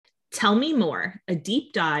Tell Me More, a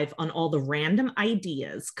deep dive on all the random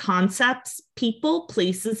ideas, concepts, people,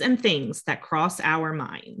 places, and things that cross our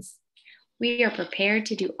minds. We are prepared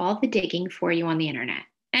to do all the digging for you on the internet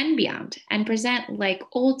and beyond and present like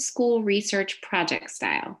old school research project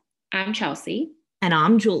style. I'm Chelsea. And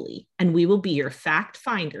I'm Julie, and we will be your fact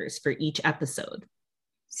finders for each episode.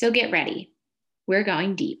 So get ready. We're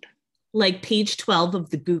going deep. Like page 12 of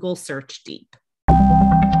the Google search deep.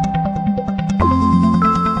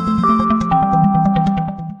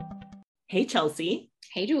 Hey, Chelsea.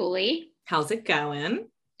 Hey, Julie. How's it going?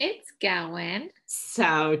 It's going.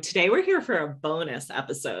 So today we're here for a bonus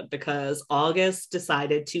episode because August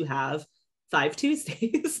decided to have 5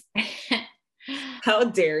 Tuesdays. How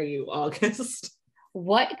dare you, August?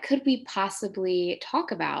 What could we possibly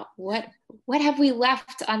talk about? What have we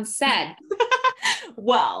left unsaid?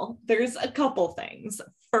 Well, there's a couple things.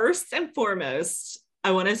 First and foremost,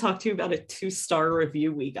 I want to talk to you about a 2-star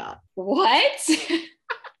review we got. What?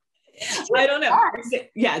 I don't know.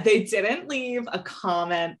 Yeah, they didn't leave a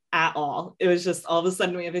comment at all. It was just all of a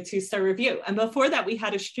sudden we have a 2-star review. And before that, we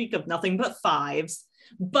had a streak of nothing but 5s.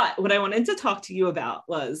 But what I wanted to talk to you about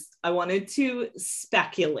was I wanted to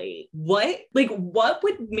speculate what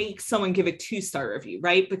would make someone give a 2-star review,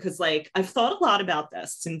 right? Because I've thought a lot about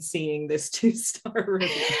this since seeing this 2-star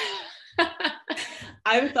review.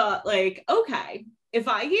 I've thought okay, if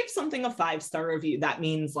I gave something a 5-star review, that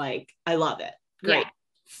means I love it. Great. Yeah.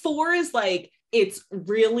 4 is it's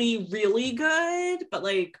really, really good, but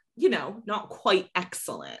not quite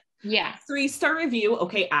excellent. Yeah. 3-star review,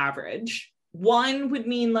 okay, average. 1 would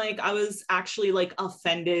mean I was actually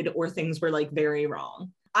offended or things were very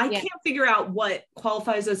wrong. I can't figure out what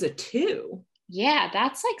qualifies as a 2. Yeah,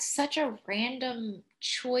 that's such a random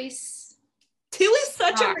choice. 2 is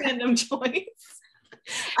such a random choice.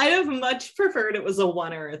 I'd have much preferred it was a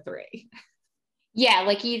 1 or a 3. Yeah,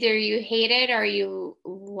 either you hate it or you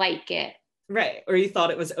like it. Right. Or you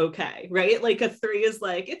thought it was okay, right? A 3 is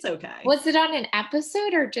it's okay. Was it on an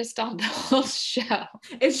episode or just on the whole show?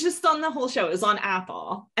 It's just on the whole show. It was on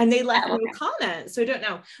Apple. And they left no comment. So I don't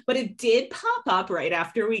know. But it did pop up right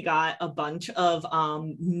after we got a bunch of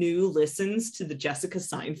new listens to the Jessica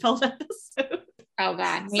Seinfeld episode. Oh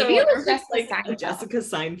God, maybe it was a Jessica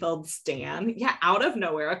Seinfeld stan. Yeah, out of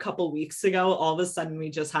nowhere, a couple weeks ago, all of a sudden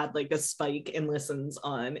we just had a spike in listens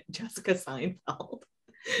on Jessica Seinfeld.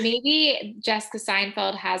 Maybe Jessica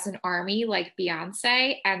Seinfeld has an army like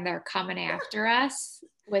Beyonce, and they're coming after us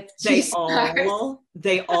with they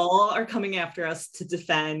all are coming after us to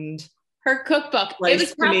defend her cookbook.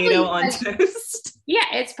 Sliced tomato on toast. Yeah,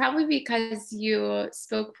 it's probably because you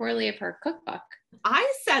spoke poorly of her cookbook.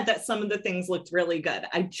 I said that some of the things looked really good.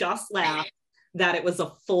 I just laughed that it was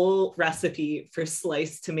a full recipe for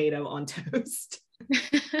sliced tomato on toast.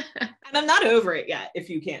 And I'm not over it yet, if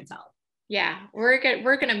you can't tell. Yeah, we're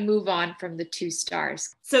gonna move on from the 2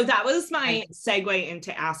 stars. So that was my segue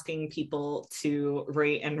into asking people to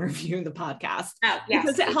rate and review the podcast. Oh, yes.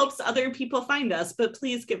 Because it helps other people find us, but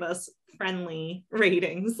please give us friendly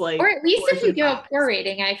ratings. Or at least if you give a poor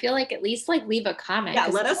rating, I feel at least leave a comment. Yeah,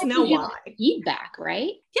 let us know why. Feedback,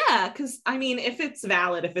 right? Yeah, because if it's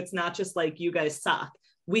valid, if it's not just you guys suck,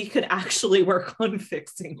 we could actually work on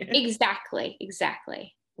fixing it.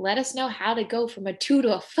 Exactly. Let us know how to go from a 2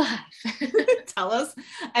 to a 5. Tell us.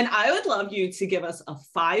 And I would love you to give us a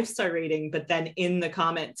 5-star rating, but then in the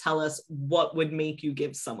comment, tell us what would make you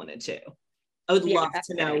give someone a 2. I would love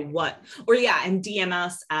to know what, and DM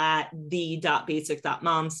us at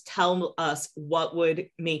the.basic.moms. Tell us what would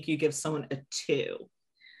make you give someone a 2.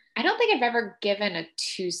 I don't think I've ever given a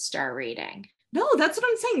 2-star rating. No, that's what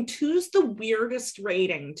I'm saying. 2's the weirdest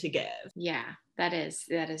rating to give. Yeah. That is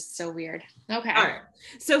so weird. Okay. All right.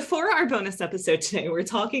 So for our bonus episode today, we're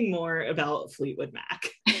talking more about Fleetwood Mac.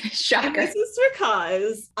 Shocker. And this is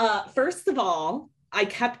because, first of all, I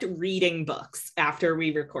kept reading books after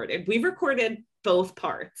we recorded. We recorded both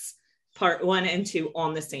parts, part 1 and 2,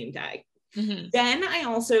 on the same day. Mm-hmm. Then I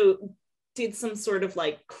also did some sort of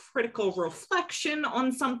critical reflection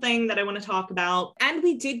on something that I want to talk about. And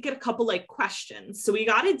we did get a couple questions. So we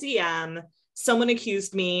got a DM. Someone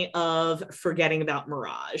accused me of forgetting about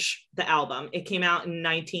Mirage, the album. It came out in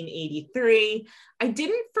 1983. I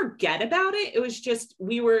didn't forget about it. It was just,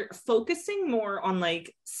 we were focusing more on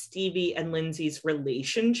Stevie and Lindsay's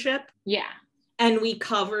relationship. Yeah. And we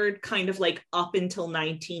covered kind of up until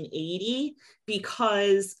 1980,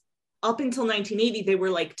 because up until 1980, they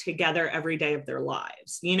were together every day of their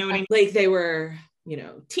lives. You know what I mean? They were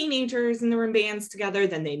teenagers and they were in bands together.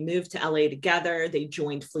 Then they moved to LA together. They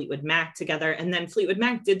joined Fleetwood Mac together. And then Fleetwood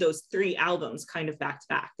Mac did those 3 albums kind of back to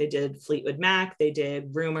back. They did Fleetwood Mac, they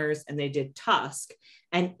did Rumors, and they did Tusk.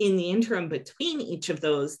 And in the interim between each of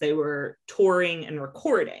those, they were touring and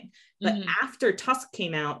recording. But after Tusk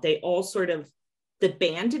came out, they all the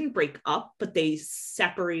band didn't break up, but they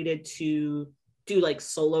separated to do like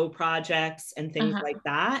solo projects and things like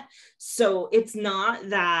that. So it's not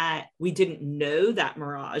that we didn't know that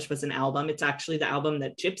Mirage was an album. It's actually the album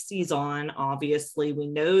that Gypsy's on. Obviously, we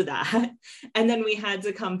know that. And then we had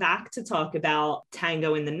to come back to talk about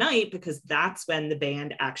Tango in the Night because that's when the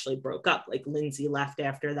band actually broke up. Like Lindsay left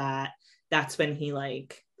after that. That's when he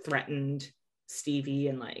like threatened Stevie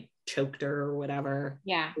and like choked her or whatever.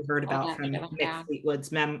 Yeah. We heard about from Mick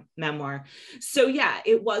Fleetwood's memoir. So yeah,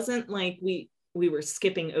 it wasn't like we were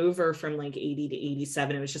skipping over from like 80 to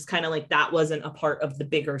 87. It was just kind of like that wasn't a part of the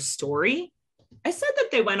bigger story. I said that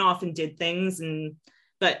they went off and did things,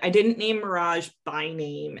 but I didn't name Mirage by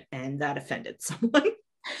name, and that offended someone.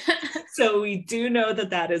 So we do know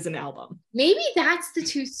that is an album. Maybe that's the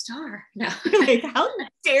 2-star. No. Like, how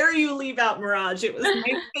dare you leave out Mirage? It was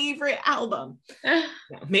my favorite album. No,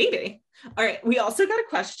 maybe. All right. We also got a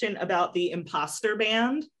question about the Imposter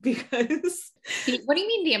Band because... What do you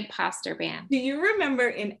mean the Imposter Band? Do you remember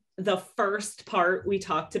in the first part, we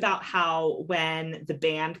talked about how when the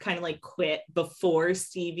band kind of like quit before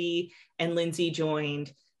Stevie and Lindsay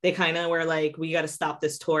joined, they kind of were like, we got to stop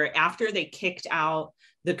this tour after they kicked out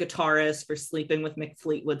the guitarist for sleeping with Mick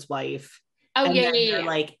Fleetwood's wife. Oh, and yeah, then yeah, their yeah.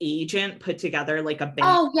 like agent put together like a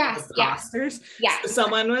band of imposters. Yes. So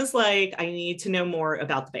someone was like, I need to know more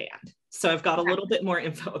about the band. So I've got a little bit more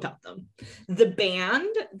info about them. The band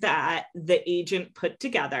that the agent put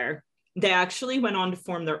together, they actually went on to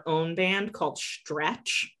form their own band called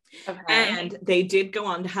Stretch. Okay. And they did go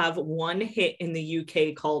on to have one hit in the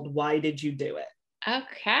UK called Why Did You Do It?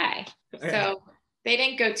 Okay. So they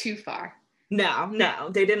didn't go too far. No,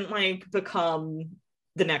 they didn't like become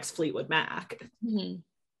the next Fleetwood Mac.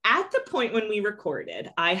 At the point when we recorded,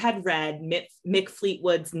 I had read Mick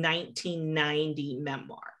Fleetwood's 1990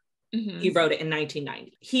 memoir. He wrote it in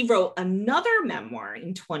 1990. He wrote another memoir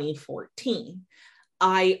in 2014.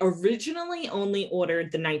 I originally only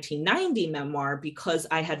ordered the 1990 memoir because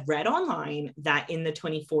I had read online that in the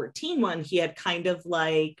 2014 one, he had kind of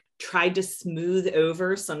like tried to smooth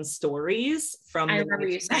over some stories from the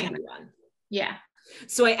 1990 one. Yeah.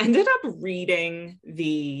 So I ended up reading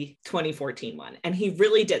the 2014 one, and he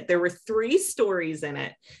really did. There were 3 stories in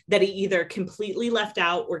it that he either completely left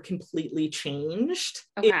out or completely changed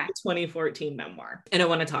in the 2014 memoir. And I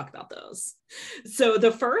want to talk about those. So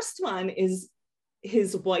the first one is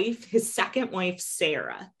his second wife,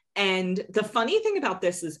 Sarah. And the funny thing about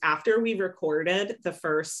this is after we recorded the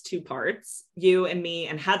first 2 parts, you and me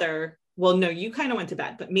and Heather, well, no, you kind of went to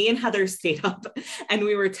bed, but me and Heather stayed up and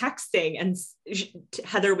we were texting, and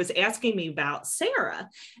Heather was asking me about Sarah.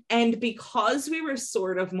 And because we were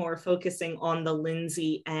sort of more focusing on the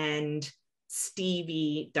Lindsay and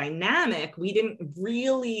Stevie dynamic, we didn't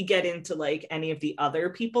really get into like any of the other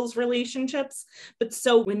people's relationships. But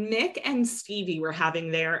so when Mick and Stevie were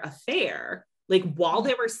having their affair, like while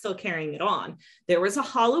they were still carrying it on, there was a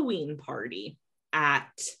Halloween party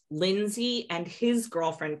at Lindsay and his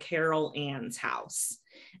girlfriend Carol Ann's house.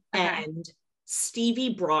 And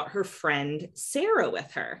Stevie brought her friend Sarah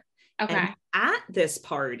with her. And at this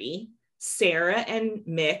party, Sarah and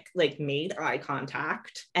Mick like made eye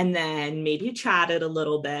contact and then maybe chatted a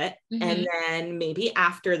little bit. And then maybe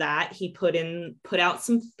after that, he put out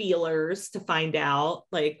some feelers to find out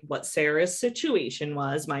like what Sarah's situation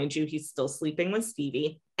was. Mind you, he's still sleeping with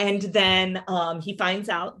Stevie. And then he finds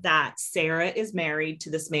out that Sarah is married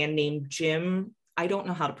to this man named Jim. I don't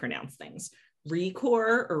know how to pronounce things.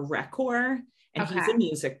 Recor. And he's a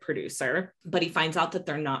music producer, but he finds out that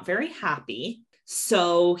they're not very happy.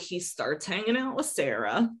 So he starts hanging out with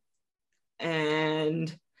Sarah,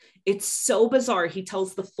 and it's so bizarre. He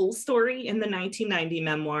tells the full story in the 1990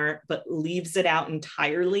 memoir, but leaves it out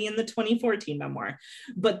entirely in the 2014 memoir.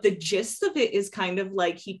 But the gist of it is kind of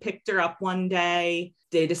like he picked her up one day.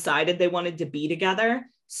 They decided they wanted to be together.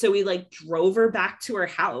 So he like drove her back to her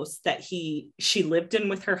house that she lived in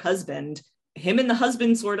with her husband. Him and the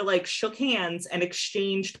husband sort of like shook hands and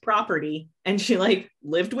exchanged property, and she like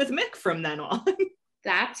lived with Mick from then on.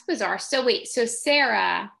 That's bizarre. So wait, so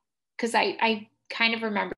Sarah, because I kind of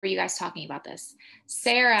remember you guys talking about this.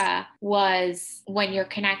 Sarah was, when you're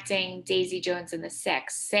connecting Daisy Jones and the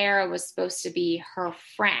Six, Sarah was supposed to be her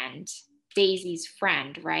friend Daisy's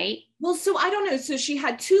friend, right? Well, so I don't know. So she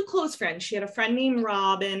had two close friends. She had a friend named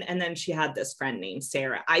Robin, and then she had this friend named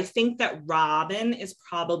Sarah. I think that Robin is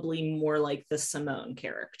probably more like the Simone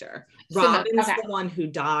character. Robin's the one who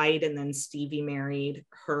died, and then Stevie married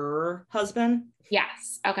her husband.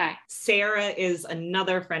 Yes. Okay. Sarah is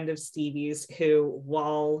another friend of Stevie's who,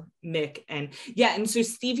 while Mick and so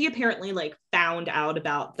Stevie apparently like found out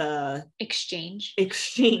about the exchange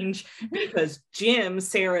because Jim,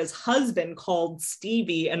 Sarah's husband, called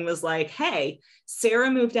Stevie and was like, hey,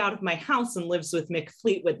 Sarah moved out of my house and lives with Mick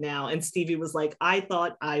Fleetwood now. And Stevie was like, I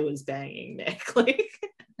thought I was banging Mick. Like,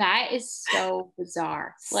 that is so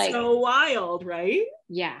bizarre. Like, so wild, right?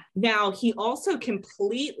 Yeah. Now, he also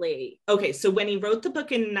so when he wrote the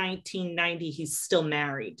book in 1990, he's still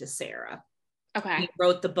married to Sarah. Okay. He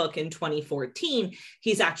wrote the book in 2014.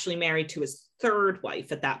 He's actually married to his third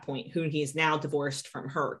wife at that point, who he's now divorced from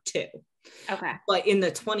her too. Okay. But in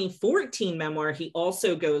the 2014 memoir, he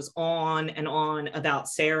also goes on and on about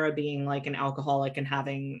Sarah being like an alcoholic and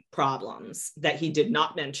having problems that he did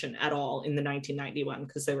not mention at all in the 1991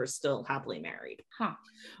 because they were still happily married. Huh.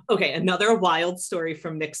 Okay, another wild story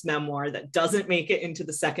from Mick's memoir that doesn't make it into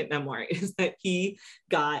the second memoir is that he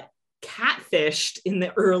got catfished in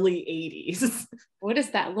the early 80s. What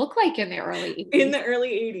does that look like in the early 80s? In the early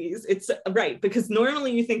 80s, it's right, because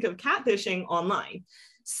normally you think of catfishing online.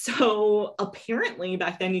 So apparently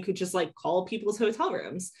back then you could just like call people's hotel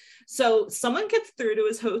rooms. So someone gets through to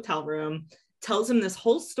his hotel room, tells him this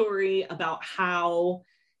whole story about how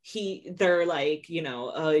they're like, you know,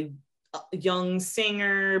 a young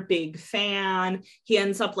singer, big fan. He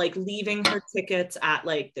ends up like leaving her tickets at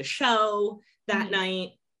like the show that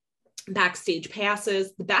night. Backstage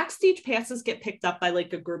passes. The backstage passes get picked up by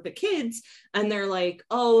like a group of kids, and they're like,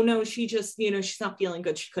 oh no, she just, you know, she's not feeling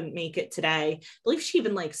good, she couldn't make it today. I believe she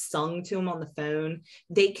even like sung to him on the phone.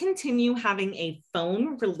 They continue having a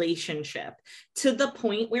phone relationship to the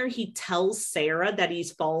point where he tells Sarah that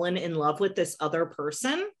he's fallen in love with this other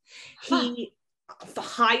person. He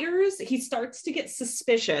starts to get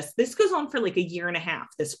suspicious. This goes on for like a year and a half,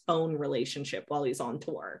 this phone relationship while he's on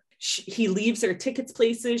tour. He leaves her tickets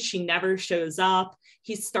places. She never shows up.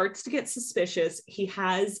 He starts to get suspicious. He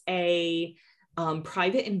has a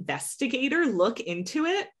private investigator look into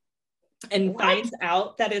it and finds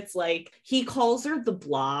out that it's like, he calls her the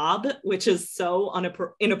Blob, which is so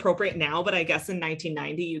inappropriate now, but I guess in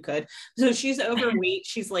 1990 you could. So she's overweight.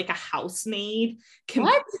 She's like a housemaid,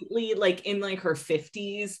 completely like in like her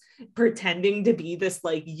 50s, pretending to be this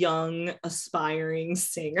like young aspiring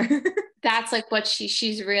singer. That's like what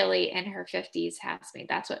she's really in her 50s housemaid.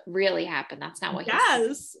 That's what really happened. That's not what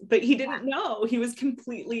but he didn't know. He was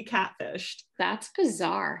completely catfished. That's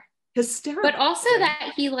bizarre. Hysterical. But also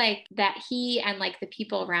that he and like the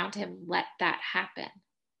people around him let that happen.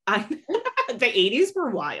 The 80s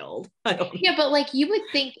were wild. Yeah, but like you would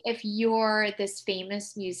think if you're this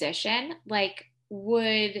famous musician, like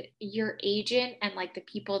would your agent and like the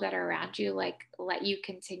people that are around you like let you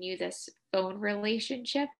continue this phone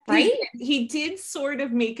relationship, right? He did sort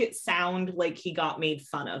of make it sound like he got made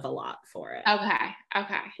fun of a lot for it.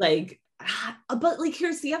 Okay. Like, but like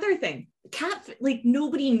here's the other thing. Like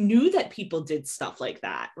nobody knew that people did stuff like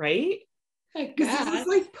that, right? Because this was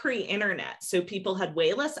like pre-internet, so people had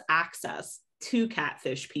way less access to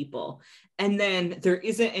catfish people. And then there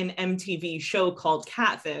isn't an MTV show called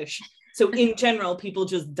Catfish, so in general people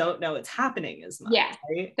just don't know it's happening as much. Yeah,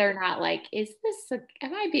 right? They're not like,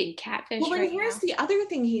 am I being catfished? Well, and here's the other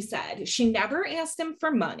thing he said. She never asked him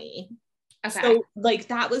for money. Okay. So like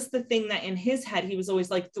that was the thing that in his head he was always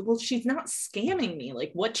like, well, she's not scamming me, like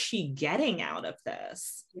what's she getting out of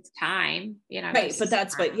this? It's time, you know. Right, but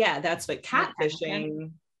that's what catfishing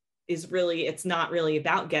is really. It's not really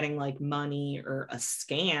about getting like money or a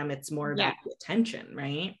scam. It's more about the attention,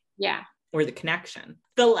 right? Yeah. Or the connection.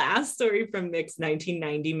 The last story from Mick's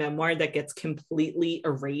 1990 memoir that gets completely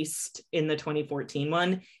erased in the 2014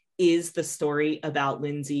 one is the story about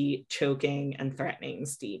Lindsay choking and threatening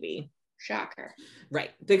Stevie. Shocker.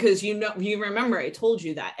 Right, because you remember I told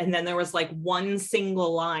you that, and then there was like one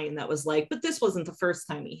single line that was like, but this wasn't the first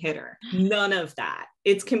time he hit her. None of that.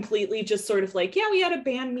 It's completely just sort of like, yeah, we had a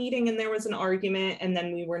band meeting and there was an argument and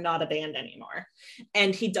then we were not a band anymore.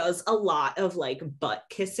 And he does a lot of like butt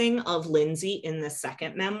kissing of Lindsay in the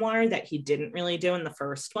second memoir that he didn't really do in the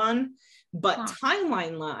first one. But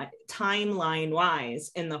timeline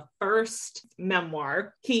wise, in the first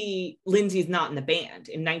memoir, Lindsay's not in the band.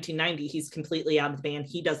 In 1990, he's completely out of the band.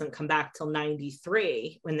 He doesn't come back till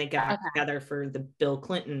 93 when they get together for the Bill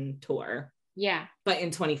Clinton tour. Yeah. But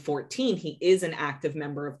in 2014, he is an active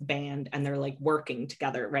member of the band and they're like working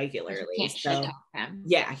together regularly. You can't shit talk him.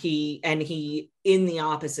 Yeah, he in the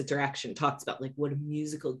opposite direction talks about like what a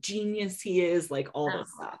musical genius he is, like all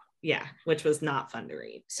this stuff. Yeah, which was not fun to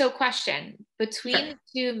read. So question, between the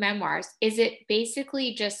two memoirs, is it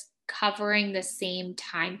basically just covering the same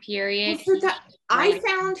time period? I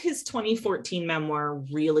found his 2014 memoir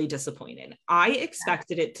really disappointing. I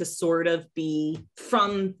expected it to sort of be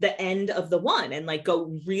from the end of the one and like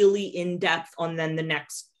go really in depth on then the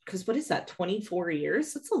next, because what is that, 24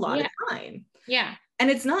 years? That's a lot of time. Yeah. And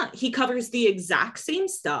it's not. He covers the exact same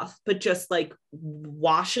stuff, but just like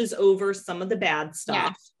washes over some of the bad stuff.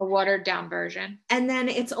 Yeah, a watered down version. And then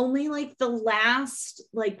it's only like the last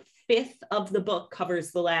like fifth of the book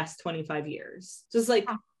covers the last 25 years. Just like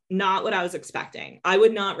not what I was expecting. I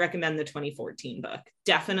would not recommend the 2014 book.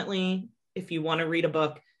 Definitely, if you want to read a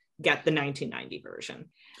book, get the 1990 version.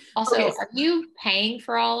 Also, are you paying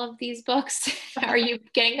for all of these books? Are you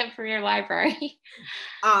getting them from your library?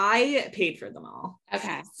 I paid for them all.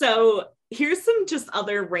 Okay. So here's some just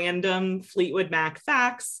other random Fleetwood Mac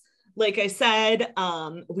facts. Like I said,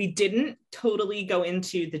 we didn't totally go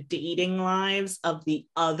into the dating lives of the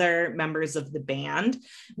other members of the band,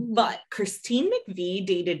 but Christine McVie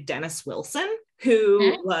dated Dennis Wilson,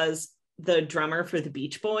 who was the drummer for the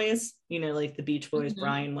Beach Boys, you know, like the Beach Boys,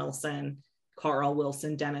 Brian Wilson, Carl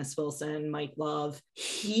Wilson, Dennis Wilson, Mike Love.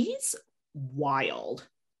 He's wild.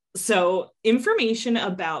 So information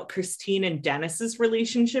about Christine and Dennis's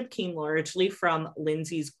relationship came largely from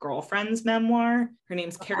Lindsay's girlfriend's memoir. Her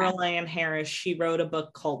name's Carol Ann Harris. She wrote a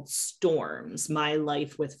book called Storms, My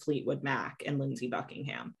Life with Fleetwood Mac and Lindsey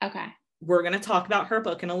Buckingham. Okay. We're going to talk about her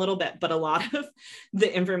book in a little bit, but a lot of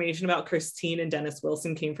the information about Christine and Dennis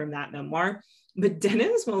Wilson came from that memoir. But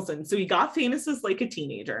Dennis Wilson, so he got famous as like a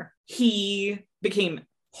teenager. He became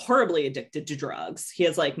horribly addicted to drugs. He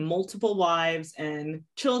has like multiple wives and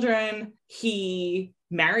children. He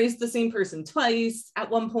marries the same person twice at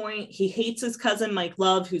one point. He hates his cousin Mike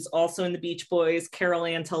Love, who's also in the Beach Boys. Carol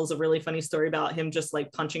Ann tells a really funny story about him just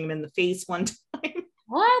like punching him in the face one time.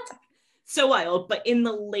 What? So wild. But in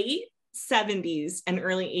the late 70s and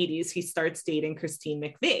early 80s, he starts dating Christine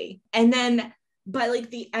McVie. And then by like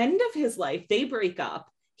the end of his life, they break up.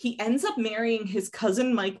 He ends up marrying his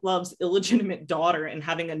cousin Mike Love's illegitimate daughter and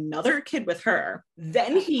having another kid with her.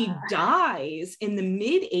 Then he dies in the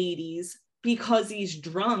mid 80s because he's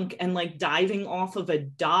drunk and like diving off of a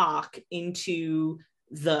dock into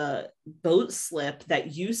the boat slip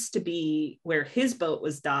that used to be where his boat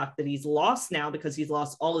was docked, that he's lost now because he's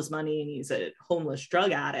lost all his money and he's a homeless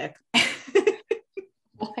drug addict.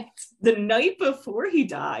 What? The night before he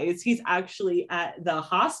dies, he's actually at the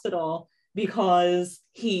hospital because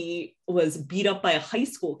he was beat up by a high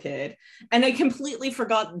school kid. And I completely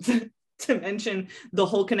forgot to mention the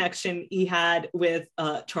whole connection he had with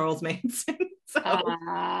Charles Manson. So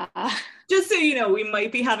just so you know, we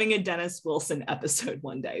might be having a Dennis Wilson episode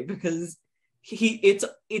one day because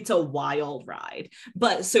it's a wild ride.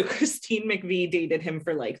 But so Christine McVie dated him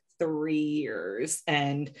for like 3 years,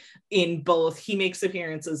 and in both, he makes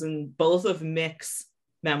appearances in both of Mick's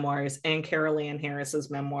memoirs and Carol Ann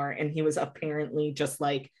Harris's memoir, and he was apparently just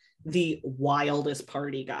like the wildest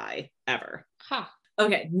party guy ever.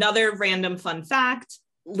 Okay, another random fun fact.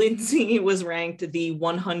 Lindsay was ranked the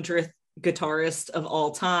 100th guitarist of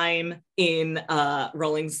all time in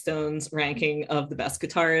Rolling Stone's ranking of the best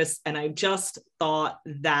guitarists, and I just thought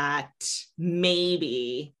that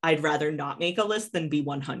maybe I'd rather not make a list than be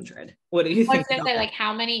 100. What do you think? I was gonna say, like,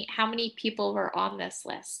 how many people were on this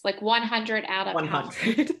list? Like 100 out of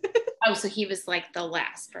 100. Oh, so he was like the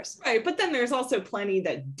last person. Right, but then there's also plenty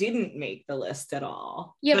that didn't make the list at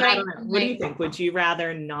all. Yeah, but I don't know. What do you think? Would you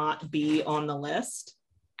rather not be on the list?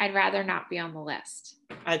 I'd rather not be on the list.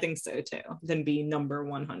 I think so too, than be number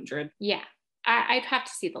 100. Yeah, I'd have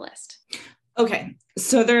to see the list. Okay,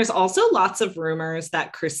 so there's also lots of rumors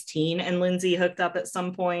that Christine and Lindsay hooked up at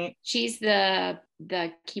some point. She's the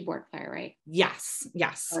keyboard player, right? Yes.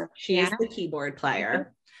 She is the keyboard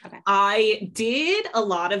player. Okay. I did a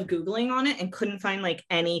lot of Googling on it and couldn't find like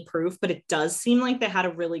any proof, but it does seem like they had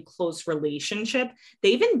a really close relationship. They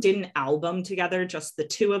even did an album together, just the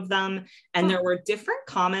two of them. And there were different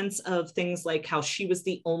comments of things like how she was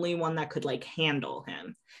the only one that could like handle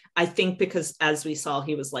him. I think because, as we saw,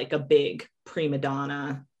 he was like a big prima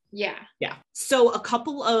donna. Yeah. So a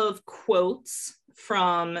couple of quotes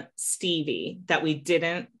from Stevie that we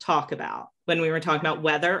didn't talk about when we were talking about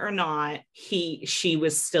whether or not she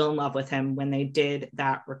was still in love with him when they did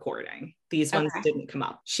that recording. These ones didn't come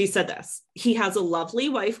up. She said this: he has a lovely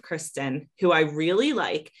wife, Kristen, who I really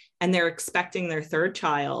like, and they're expecting their third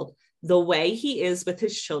child. The way he is with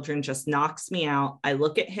his children just knocks me out. I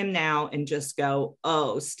look at him now and just go,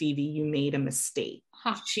 oh, Stevie, you made a mistake.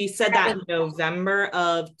 Huh. She said that in November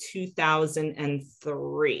of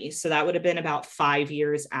 2003. So that would have been about 5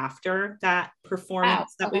 years after that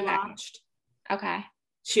performance that we watched. Okay.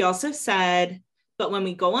 She also said, but when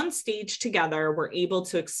we go on stage together, we're able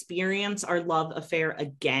to experience our love affair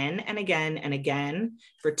again and again and again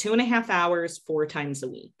for 2.5 hours, 4 times a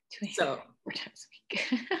week. 4 times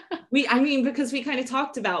a week. Because we kind of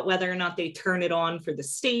talked about whether or not they turn it on for the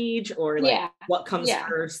stage or like what comes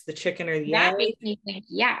first, the chicken or the egg. That makes me think,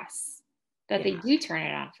 yes, that they do turn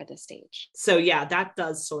it on for the stage. So yeah, that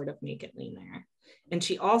does sort of make it lean there. And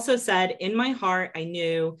she also said, in my heart, I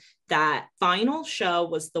knew that final show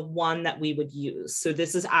was the one that we would use. So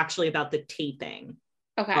this is actually about the taping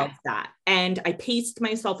of that. And I paced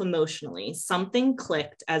myself emotionally. Something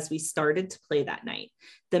clicked as we started to play that night.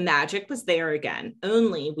 The magic was there again,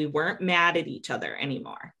 only we weren't mad at each other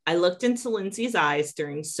anymore. I looked into Lindsay's eyes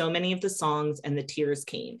during so many of the songs and the tears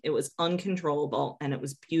came. It was uncontrollable and it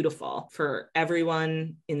was beautiful for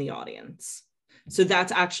everyone in the audience. So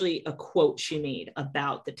that's actually a quote she made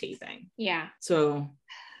about the taping. Yeah. So,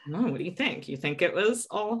 what do you think? You think it was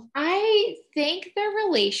all? I think their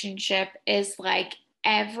relationship is like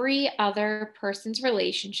every other person's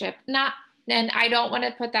relationship. And I don't want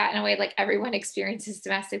to put that in a way like everyone experiences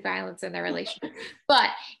domestic violence in their relationship, but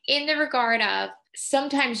in the regard of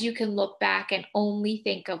sometimes you can look back and only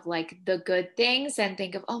think of like the good things and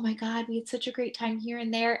think of, oh my God, we had such a great time here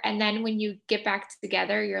and there. And then when you get back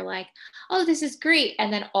together, you're like, oh, this is great.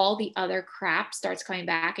 And then all the other crap starts coming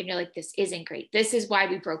back and you're like, this isn't great. This is why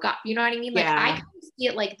we broke up. You know what I mean? Like I kind of see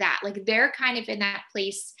it like that. Like they're kind of in that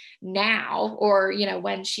place now, or,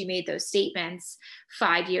 when she made those statements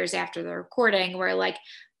 5 years after the recording, where like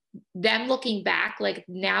them looking back, like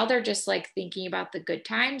now they're just like thinking about the good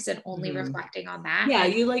times and only reflecting on that. Yeah,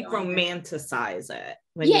 you like romanticize it.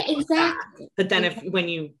 Exactly. But then when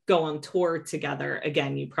you go on tour together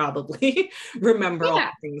again, you probably remember all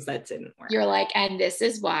the things that didn't work. You're like, and this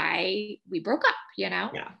is why we broke up, Yeah.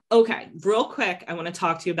 Okay. Real quick, I want to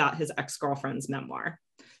talk to you about his ex-girlfriend's memoir.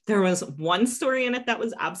 There was one story in it that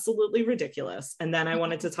was absolutely ridiculous. And then I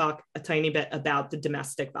wanted to talk a tiny bit about the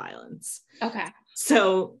domestic violence. Okay.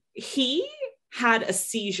 So he had a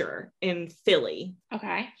seizure in Philly.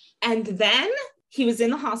 Okay. And then he was in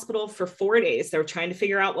the hospital for 4 days. They were trying to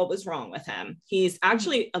figure out what was wrong with him. He's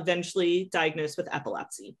actually eventually diagnosed with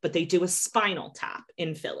epilepsy, but they do a spinal tap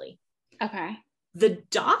in Philly. Okay. The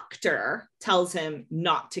doctor tells him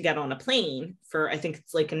not to get on a plane for, I think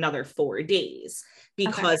it's like another 4 days,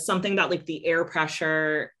 because something about like the air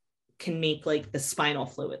pressure can make like the spinal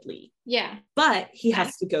fluid leak. Yeah. But he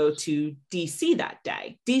has to go to DC that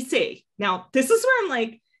day. DC. Now, this is where I'm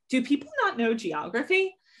like, do people not know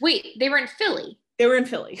geography? Wait, they were in Philly. They were in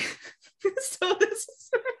Philly.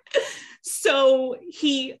 So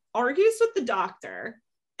he argues with the doctor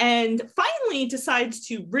and finally decides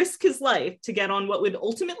to risk his life to get on what would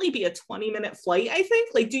ultimately be a 20-minute flight, I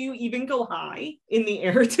think. Like, do you even go high in the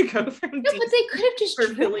air to go from No, but they could have just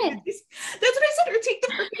driven. That's what I said, or take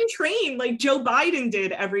the freaking train like Joe Biden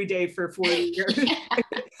did every day for 4 years.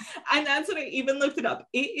 And that's what I even looked it up.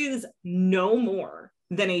 It is no more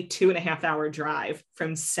than a 2.5 hour drive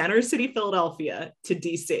from Center City, Philadelphia to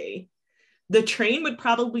DC. The train would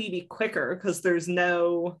probably be quicker because there's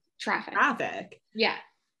no traffic. Yeah.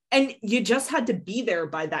 And you just had to be there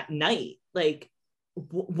by that night. Like,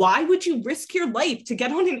 why would you risk your life to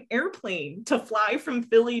get on an airplane to fly from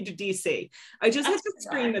Philly to DC? I just had to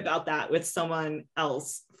scream about that with someone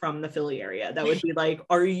else from the Philly area. That would be like,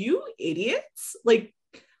 are you idiots? Like,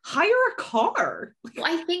 hire a car. Well,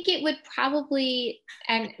 I think it would probably,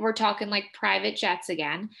 and we're talking like private jets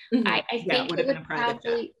again. Mm-hmm. I think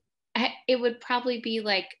it would probably be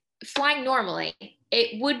like flying normally.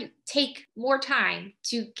 It would take more time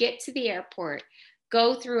to get to the airport,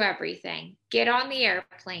 go through everything, get on the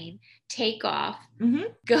airplane, take off,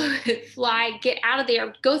 go fly, get out of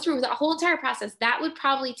there, go through the whole entire process. That would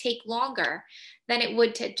probably take longer than it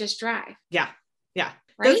would to just drive. Yeah.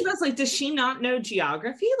 Right? That's what I was like, does she not know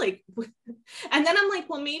geography? Like, and then I'm like,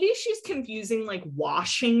 well, maybe she's confusing like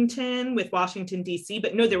Washington with Washington, DC,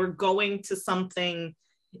 but no, they were going to something.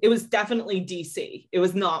 It was definitely DC. It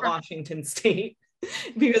was not Washington State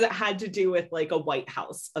because it had to do with like a White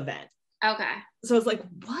House event. Okay. So I was like,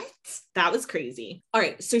 what? That was crazy. All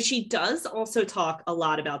right. So she does also talk a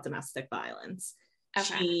lot about domestic violence.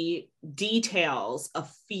 Okay. She details a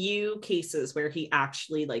few cases where he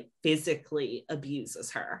actually like physically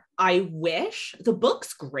abuses her. I wish the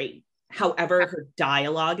book's great. However, her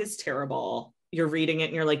dialogue is terrible. you're reading it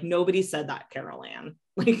and you're like, nobody said that, Carol Ann.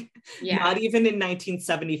 Like, not even in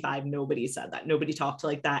 1975, nobody said that. Nobody talked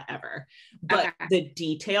like that ever. But the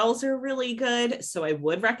details are really good. So I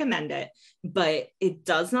would recommend it. But it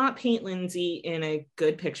does not paint Lindsay in a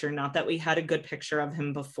good picture. Not that we had a good picture of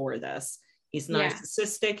him before this. He's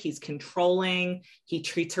narcissistic. He's controlling. He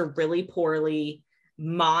treats her really poorly.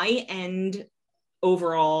 My end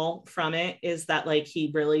overall from it is that like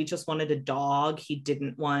he really just wanted a dog. He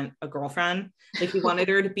didn't want a girlfriend. Like, he wanted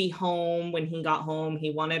her to be home when he got home.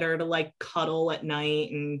 He wanted her to like cuddle at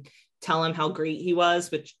night and tell him how great he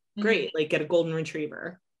was, which great, like get a golden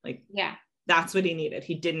retriever. Like, that's what he needed.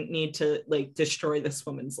 He didn't need to like destroy this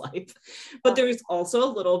woman's life. But there's also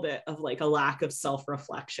a little bit of like a lack of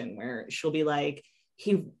self-reflection where she'll be like,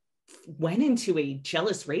 he went into a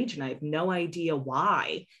jealous rage and I have no idea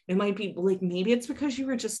why. It might be like, maybe it's because you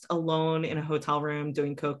were just alone in a hotel room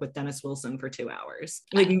doing coke with Dennis Wilson for 2 hours.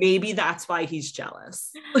 Like, maybe that's why he's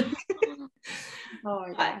jealous. Oh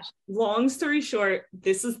my gosh. Long story short,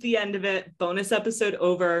 this is the end of it. Bonus episode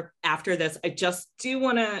over. After this, I just do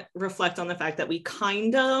want to reflect on the fact that we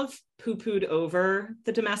kind of poo-pooed over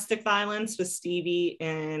the domestic violence with Stevie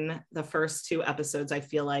in the first 2 episodes, I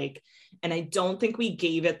feel like. And I don't think we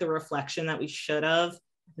gave it the reflection that we should have,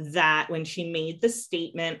 that when she made the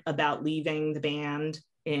statement about leaving the band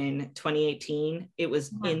in 2018, it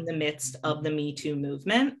was in the midst of the Me Too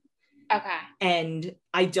movement. Okay. And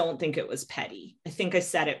I don't think it was petty. I think I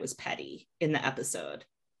said it was petty in the episode.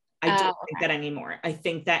 I don't think that anymore. I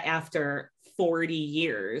think that after 40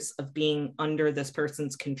 years of being under this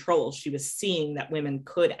person's control, she was seeing that women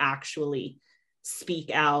could actually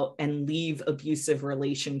speak out and leave abusive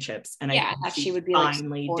relationships. And I think that she would be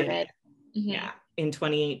finally like did it. In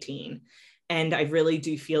 2018. And I really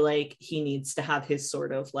do feel like he needs to have his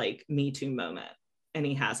sort of like Me Too moment, and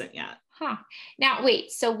he hasn't yet. Now,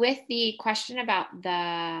 wait, so with the question about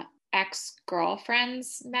the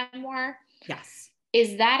ex-girlfriend's memoir, yes,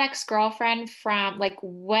 is that ex-girlfriend from, like,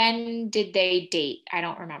 when did they date? I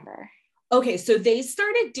don't remember. Okay, so they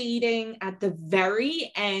started dating at the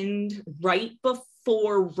very end, right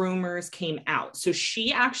before rumors came out. So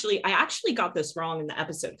I actually got this wrong in the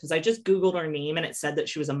episode because I just Googled her name and it said that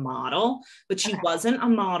she was a model, but she wasn't a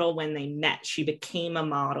model when they met. She became a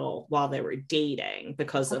model while they were dating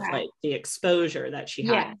because of like the exposure that she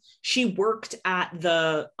had. She worked at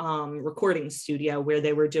the recording studio where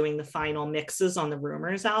they were doing the final mixes on the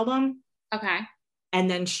Rumors album. And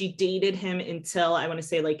then she dated him until I want to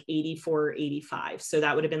say like 84 or 85. So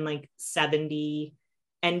that would have been like 70,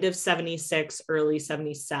 end of 76, early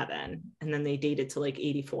 77. And then they dated to like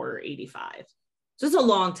 84 or 85. So it's a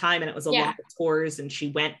long time, and it was a lot of tours, and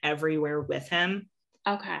she went everywhere with him.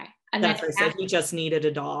 And that's why I said he just needed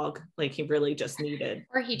a dog. Like, he really just needed.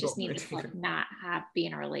 Or he just needed to like not be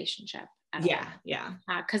in a relationship. Yeah.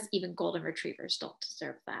 Because even golden retrievers don't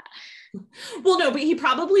deserve that. Well, no, but he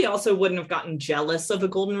probably also wouldn't have gotten jealous of a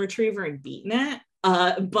golden retriever and beaten it.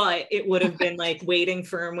 But it would have been like waiting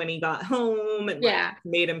for him when he got home and like,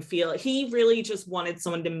 made him feel, he really just wanted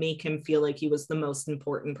someone to make him feel like he was the most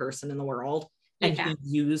important person in the world. And he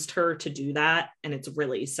used her to do that. And it's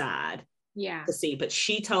really sad to see. But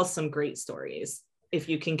she tells some great stories if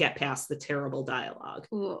you can get past the terrible dialogue.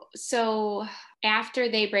 Ooh, so after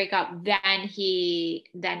they break up, then he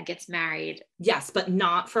then gets married. Yes, but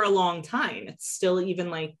not for a long time. It's still even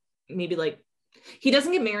like, maybe like, he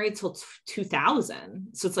doesn't get married till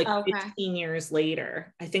 2000. So it's like 15 years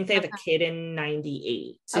later. I think they have a kid in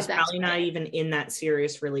 98. So he's probably not even in that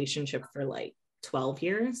serious relationship for like 12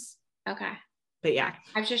 years. But yeah.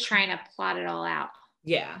 I was just trying to plot it all out.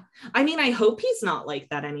 Yeah. I mean, I hope he's not like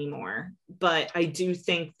that anymore, but I do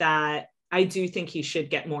think he should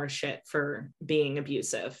get more shit for being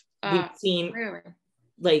abusive. We've seen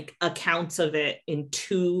like accounts of it in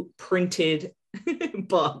 2 printed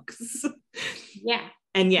books.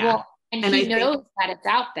 And he knows that it's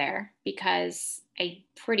out there, because I'm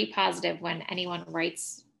pretty positive when anyone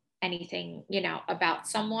writes anything, about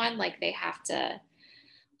someone, like they have to,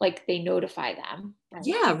 like they notify them.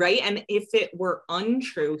 Right. And if it were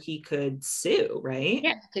untrue, he could sue, right?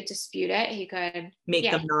 He could dispute it. He could make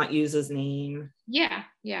them not use his name.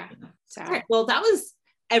 So right. Well, that was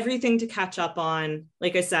everything to catch up on.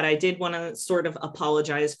 Like I said, I did want to sort of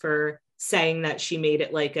apologize for saying that she made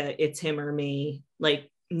it like it's him or me. Like,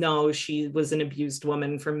 no, she was an abused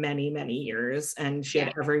woman for many, many years, and she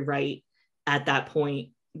had every right at that point,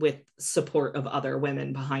 with support of other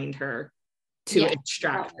women behind her, to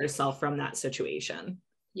extract herself from that situation.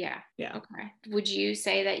 Okay. Would you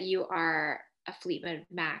say that you are a Fleetwood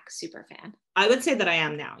Mac super fan? I would say that I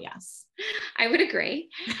am now, yes. I would agree.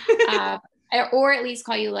 Or at least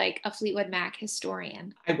call you like a Fleetwood Mac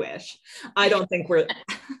historian. I wish. I don't think we're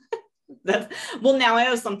that. Well, now I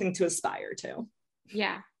have something to aspire to.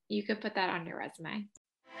 Yeah, you could put that on your resume.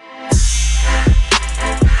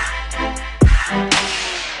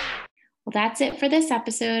 Well, that's it for this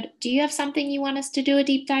episode. Do you have something you want us to do a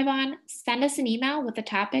deep dive on? Send us an email with the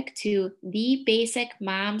topic to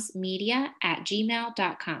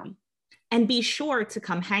thebasicmomsmedia@gmail.com. And be sure to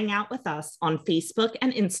come hang out with us on Facebook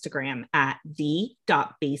and Instagram at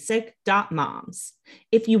the.basic.moms.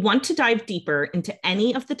 If you want to dive deeper into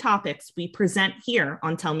any of the topics we present here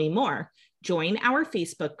on Tell Me More, join our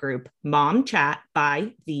Facebook group, Mom Chat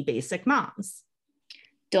by The Basic Moms.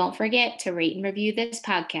 Don't forget to rate and review this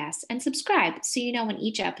podcast and subscribe so you know when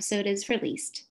each episode is released.